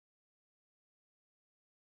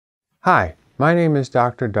Hi, my name is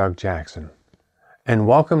Dr. Doug Jackson, and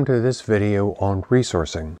welcome to this video on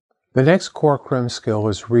resourcing. The next core CRIM skill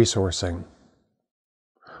is resourcing.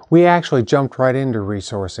 We actually jumped right into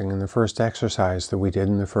resourcing in the first exercise that we did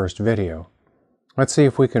in the first video. Let's see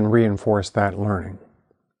if we can reinforce that learning.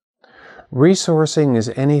 Resourcing is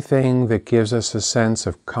anything that gives us a sense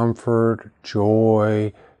of comfort,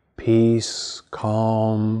 joy, peace,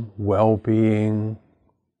 calm, well-being.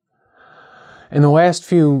 In the last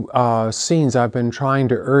few scenes, I've been trying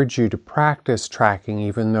to urge you to practice tracking,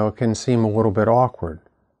 even though it can seem a little bit awkward.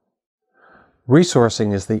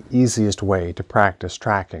 Resourcing is the easiest way to practice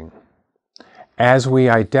tracking. As we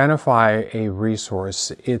identify a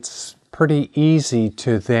resource, it's pretty easy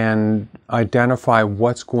to then identify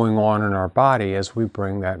what's going on in our body as we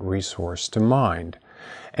bring that resource to mind.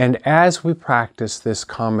 And as we practice this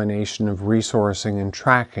combination of resourcing and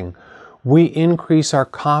tracking, we increase our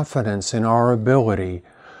confidence in our ability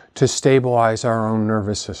to stabilize our own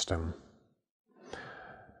nervous system.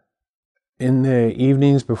 In the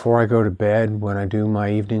evenings before I go to bed, when I do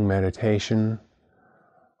my evening meditation,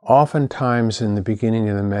 oftentimes in the beginning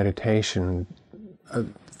of the meditation,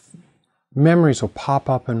 memories will pop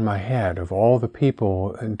up in my head of all the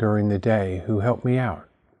people during the day who helped me out.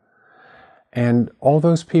 And all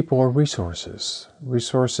those people are resources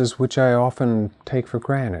which I often take for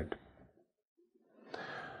granted.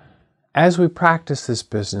 As we practice this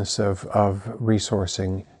business of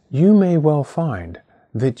resourcing, you may well find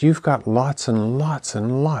that you've got lots and lots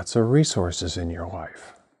and lots of resources in your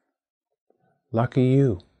life. Lucky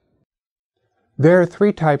you. There are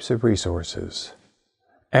three types of resources: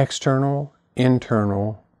 external,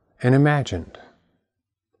 internal, and imagined.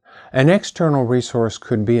 An external resource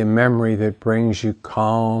could be a memory that brings you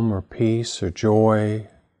calm or peace or joy.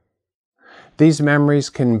 These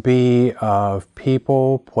memories can be of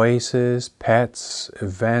people, places, pets,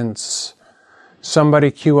 events.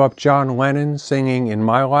 Somebody cue up John Lennon singing "In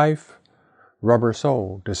My Life," Rubber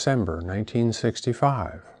Soul, December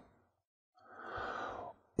 1965.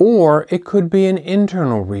 Or it could be an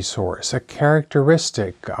internal resource, a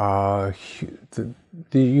characteristic.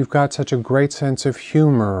 You've got such a great sense of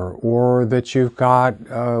humor, or that you've got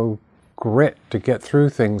grit to get through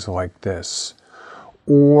things like this.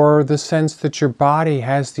 Or the sense that your body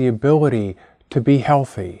has the ability to be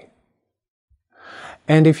healthy.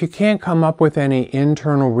 And if you can't come up with any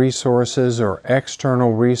internal resources or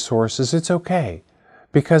external resources, it's okay,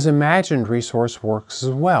 because imagined resource works as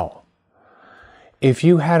well. If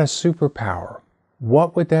you had a superpower,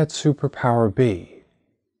 what would that superpower be?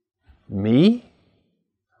 Me?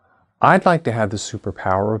 I'd like to have the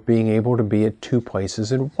superpower of being able to be at two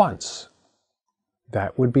places at once.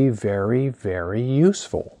 That would be very, very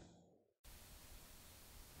useful.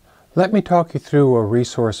 Let me talk you through a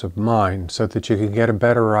resource of mine so that you can get a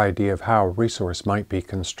better idea of how a resource might be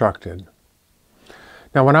constructed.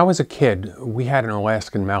 Now, when I was a kid, we had an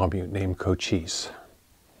Alaskan Malamute named Cochise.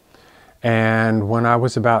 And when I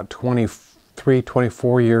was about 23,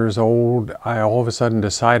 24 years old, I all of a sudden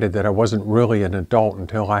decided that I wasn't really an adult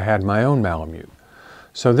until I had my own Malamute.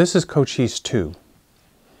 So this is Cochise 2.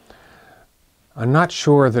 I'm not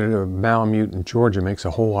sure that a Malamute in Georgia makes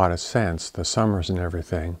a whole lot of sense, the summers and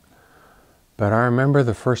everything, but I remember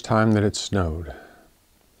the first time that it snowed.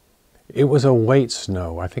 It was a late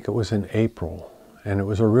snow. I think it was in April, and it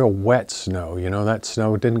was a real wet snow. You know, that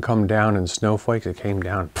snow didn't come down in snowflakes, it came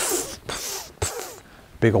down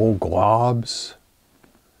big old globs.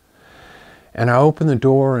 And I opened the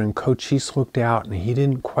door and Cochise looked out and he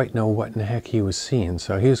didn't quite know what in the heck he was seeing,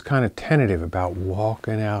 so he was kind of tentative about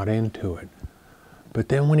walking out into it. But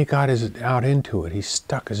then when he got out into it, he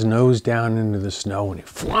stuck his nose down into the snow and he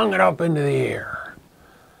flung it up into the air.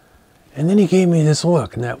 And then he gave me this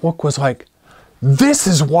look, and that look was like, "This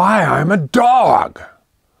is why I'm a dog."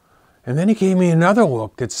 And then he gave me another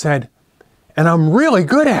look that said, "And I'm really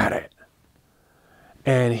good at it."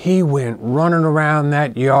 And he went running around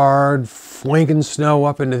that yard, flinging snow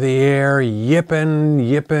up into the air, yipping.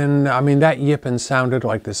 I mean, that yipping sounded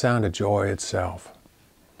like the sound of joy itself.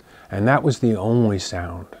 And that was the only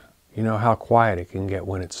sound. You know how quiet it can get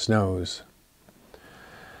when it snows.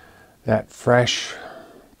 That fresh,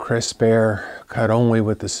 crisp air cut only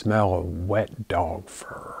with the smell of wet dog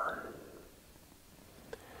fur.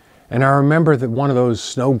 And I remember that one of those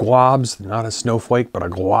snow globs, not a snowflake, but a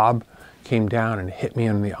glob, came down and hit me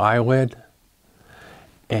on the eyelid.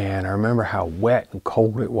 And I remember how wet and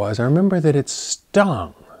cold it was. I remember that it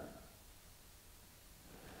stung.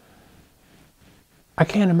 I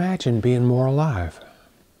can't imagine being more alive.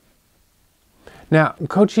 Now,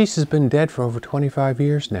 Cochise has been dead for over 25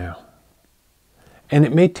 years now. And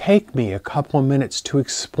it may take me a couple of minutes to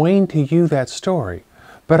explain to you that story.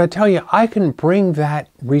 But I tell you, I can bring that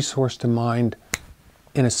resource to mind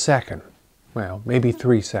in a second. Well, maybe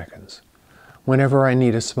 3 seconds. Whenever I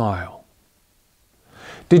need a smile.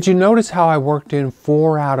 Did you notice how I worked in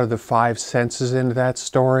 4 out of the 5 senses into that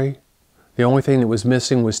story? The only thing that was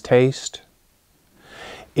missing was taste.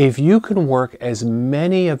 If you can work as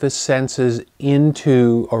many of the senses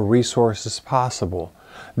into a resource as possible,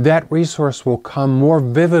 that resource will come more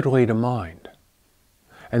vividly to mind.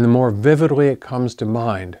 And the more vividly it comes to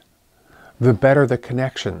mind, the better the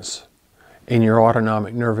connections in your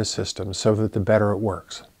autonomic nervous system, so that the better it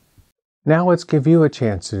works. Now let's give you a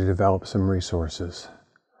chance to develop some resources.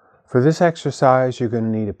 For this exercise, you're going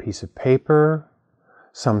to need a piece of paper,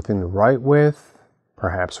 something to write with,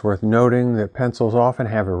 perhaps worth noting that pencils often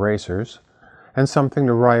have erasers, and something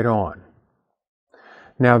to write on.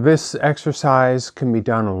 Now this exercise can be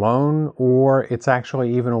done alone, or it's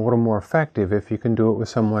actually even a little more effective if you can do it with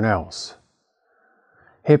someone else.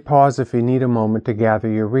 Hit pause if you need a moment to gather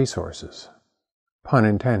your resources. Pun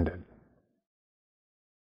intended.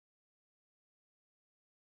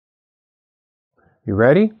 You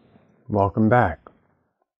ready? Welcome back.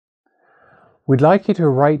 We'd like you to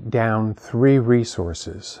write down 3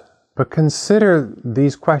 resources, but consider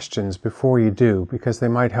these questions before you do, because they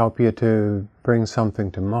might help you to bring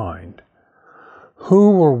something to mind.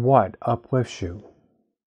 Who or what uplifts you?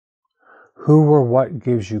 Who or what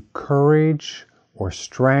gives you courage or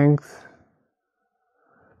strength?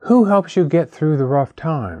 Who helps you get through the rough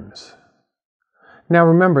times? Now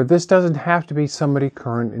remember, this doesn't have to be somebody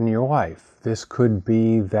current in your life. This could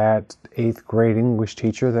be that 8th grade English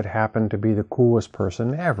teacher that happened to be the coolest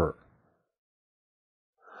person ever.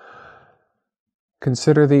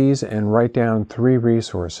 Consider these and write down 3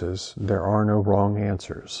 resources. There are no wrong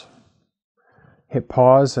answers. Hit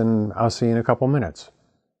pause and I'll see you in a couple minutes.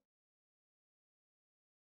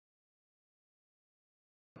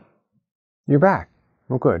 You're back.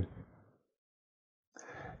 Well, good.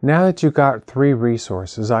 Now that you've got 3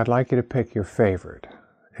 resources, I'd like you to pick your favorite.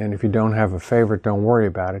 And if you don't have a favorite, don't worry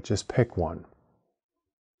about it, just pick one.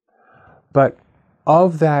 But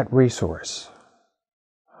of that resource,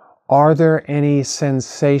 are there any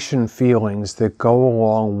sensation feelings that go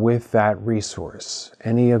along with that resource?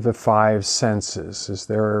 Any of the 5 senses? Is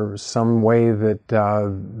there some way that,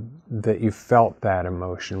 that you felt that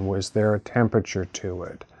emotion? Was there a temperature to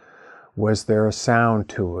it? Was there a sound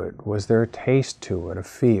to it? Was there a taste to it, a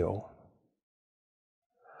feel?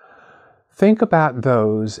 Think about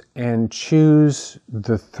those and choose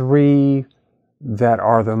the 3 that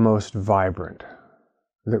are the most vibrant,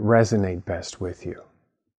 that resonate best with you.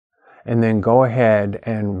 And then go ahead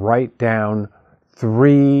and write down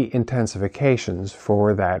 3 intensifications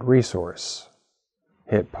for that resource.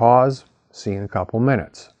 Hit pause, see you in a couple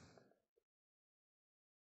minutes.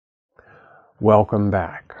 Welcome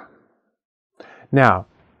back. Now,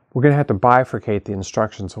 we're going to have to bifurcate the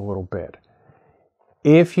instructions a little bit.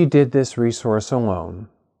 If you did this resource alone,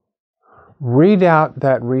 read out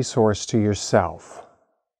that resource to yourself.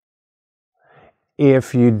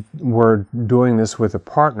 If you were doing this with a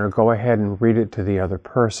partner, go ahead and read it to the other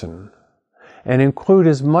person. And include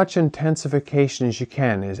as much intensification as you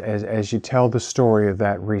can as you tell the story of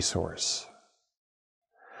that resource.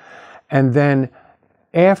 And then,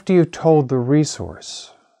 after you've told the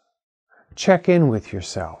resource, check in with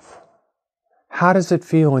yourself. How does it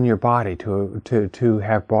feel in your body to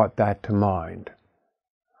have brought that to mind?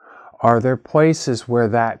 Are there places where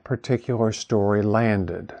that particular story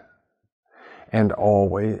landed? And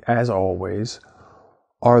always, as always,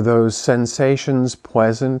 are those sensations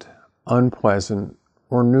pleasant, unpleasant,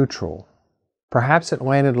 or neutral? Perhaps it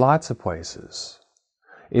landed lots of places.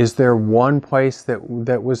 Is there one place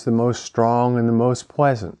that was the most strong and the most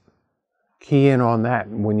pleasant? Key in on that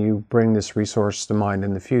when you bring this resource to mind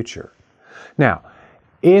in the future. Now,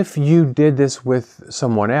 if you did this with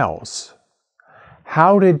someone else,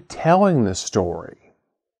 how did telling the story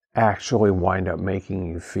actually wind up making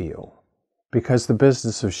you feel? Because the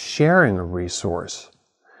business of sharing a resource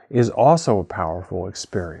is also a powerful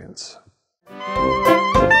experience.